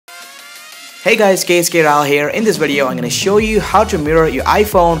Hey guys, KSK Ral here. In this video, I'm going to show you how to mirror your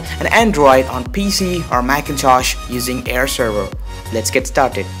iPhone and Android on PC or Macintosh using Air Server. Let's get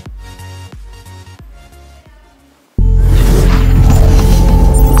started.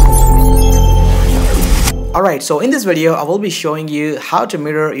 Alright, so in this video, I will be showing you how to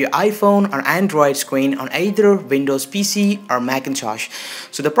mirror your iPhone or Android screen on either Windows PC or Macintosh.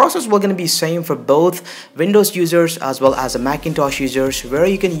 So the process will going to be same for both Windows users as well as the Macintosh users, where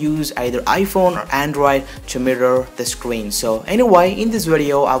you can use either iPhone or Android to mirror the screen. So anyway, in this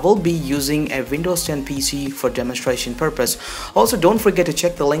video, I will be using a Windows 10 PC for demonstration purpose. Also, don't forget to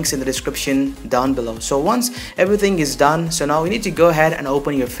check the links in the description down below. So once everything is done, so now you need to go ahead and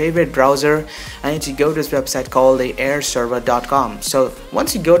open your favorite browser. I need to go to this website called the airserver.com. So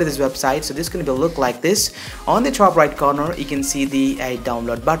once you go to this website, so this is going to look like this. On the top right corner, you can see the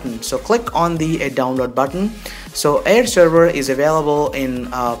download button. So click on the download button. So Air Server is available in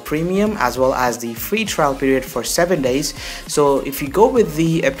premium as well as the free trial period for 7 days. So if you go with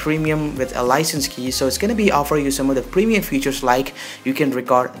the premium with a license key, so it's going to be offer you some of the premium features like you can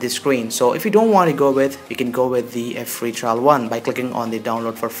record the screen. So if you don't want to go with, you can go with the free trial one by clicking on the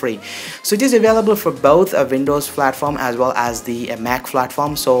download for free. So it is available for both a Windows platform as well as the Mac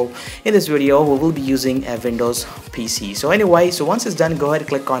platform. So in this video, we will be using a Windows PC. So anyway, so once it's done, go ahead and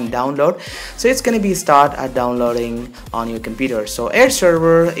click on download. So it's going to be start at downloading on your computer. So Air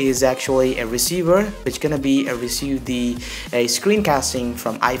Server is actually a receiver which gonna be receive the screencasting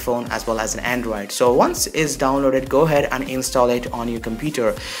from iPhone as well as an Android. So once it's downloaded, go ahead and install it on your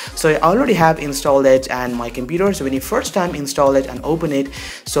computer. So I already have installed it on my computer. So when you first time install it and open it,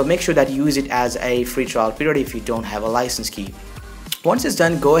 so make sure that you use it as a free trial period if you don't have a license key. Once it's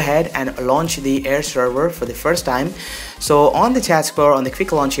done, go ahead and launch the Air Server for the first time. So on the taskbar on the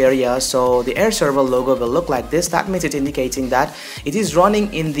quick launch area, so the Air Server logo will look like this. That means it's indicating that it is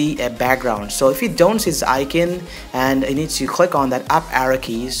running in the background. So if you don't see this icon, and you need to click on that up arrow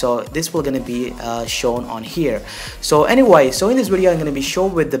key, so this will going to be shown on here. So anyway, so in this video I'm going to be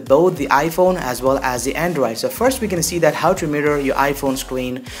shown with both the iPhone as well as the Android. So first we're going to see that how to mirror your iPhone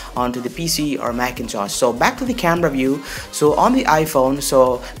screen onto the PC or Macintosh. So back to the camera view. So on the iPhone,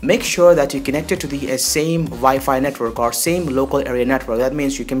 so make sure that you connect it to the same Wi-Fi network or same local area network. That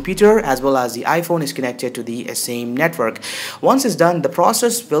means your computer as well as the iPhone is connected to the same network. Once it's done, the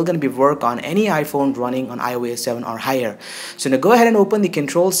process will going to be work on any iPhone running on iOS 7 or higher. So now go ahead and open the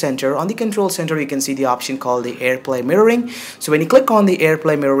control center. On the control center, you can see the option called the Airplay Mirroring. So when you click on the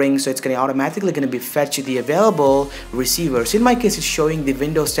Airplay Mirroring, so it's going to automatically going to be fetch the available receivers. In my case, it's showing the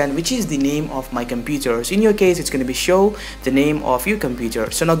Windows 10, which is the name of my computer. So in your case, it's going to be show the name of your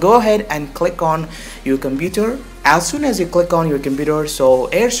computer. So now go ahead and click on your computer. As soon as you click on your computer, so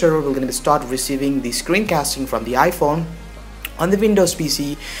Air Server will going to start receiving the screencasting from the iPhone. On the Windows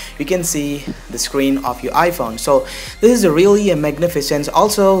PC, you can see the screen of your iPhone. So this is really a magnificent.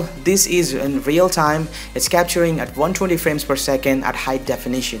 Also, this is in real time. It's capturing at 120 frames per second at high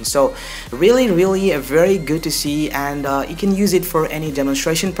definition. So really a very good to see, and you can use it for any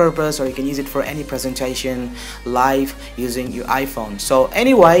demonstration purpose, or you can use it for any presentation live using your iPhone. So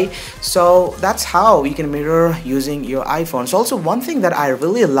anyway, so that's how you can mirror using your iPhone. So also one thing that I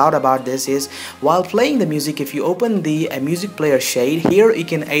really loved about this is while playing the music, if you open the music player shade here, you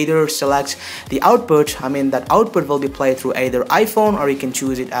can either select the output. I mean that output will be played through either iPhone, or you can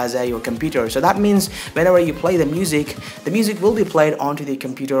choose it as your computer. So that means whenever you play the music will be played onto the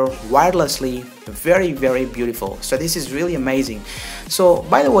computer wirelessly. Very beautiful. So this is really amazing. So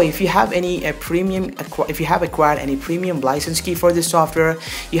by the way, if you have any if you have acquired any premium license key for this software,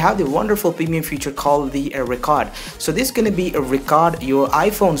 you have the wonderful premium feature called the record. So this is going to be a record your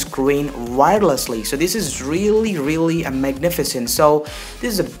iPhone screen wirelessly. So this is really a magnificent. So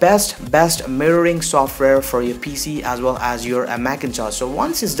this is the best mirroring software for your PC as well as your Macintosh. So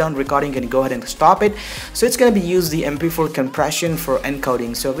once it's done recording, you can go ahead and stop it. So it's going to be use the MP4 compression for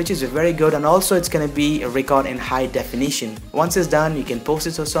encoding, so which is very good, and also it's going to be a record in high definition. Once it's done, you can post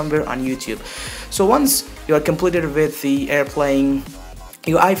it to somewhere on YouTube. So once you are completed with the airplaying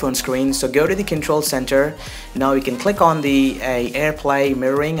your iPhone screen, so go to the control center. Now you can click on the Airplay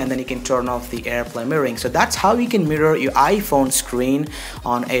Mirroring, and then you can turn off the Airplay Mirroring. So that's how you can mirror your iPhone screen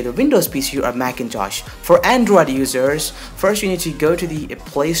on either Windows PC or Macintosh. For Android users, first you need to go to the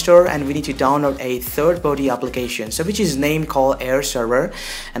Play Store, and we need to download a third-party application, so which is named called Air Server,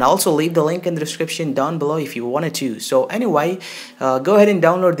 and also leave the link in the description down below if you wanted to. So anyway, go ahead and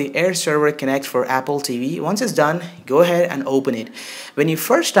download the Air Server Connect for Apple TV. Once it's done, go ahead and open it. When you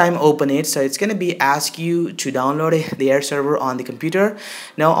first time open it, so it's going to be ask you to download the Air server on the computer.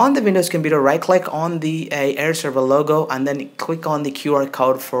 Now on the Windows computer, right click on the Air server logo and then click on the QR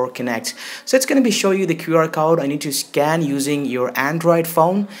code for connect. So it's going to be show you the QR code. I need to scan using your Android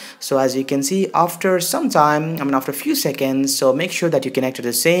phone. So as you can see, after some time, after a few seconds, so make sure that you connect to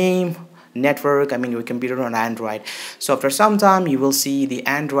the same network, your computer on Android. So after some time you will see the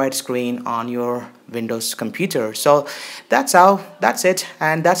Android screen on your Windows computer. So that's it,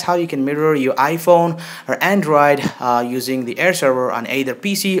 and that's how you can mirror your iPhone or Android using the Air server on either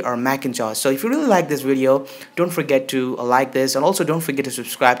PC or Macintosh. So if you really like this video, don't forget to like this, and also don't forget to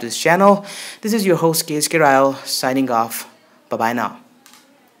subscribe to this channel. This is your host KSK Ryle signing off. Bye bye now.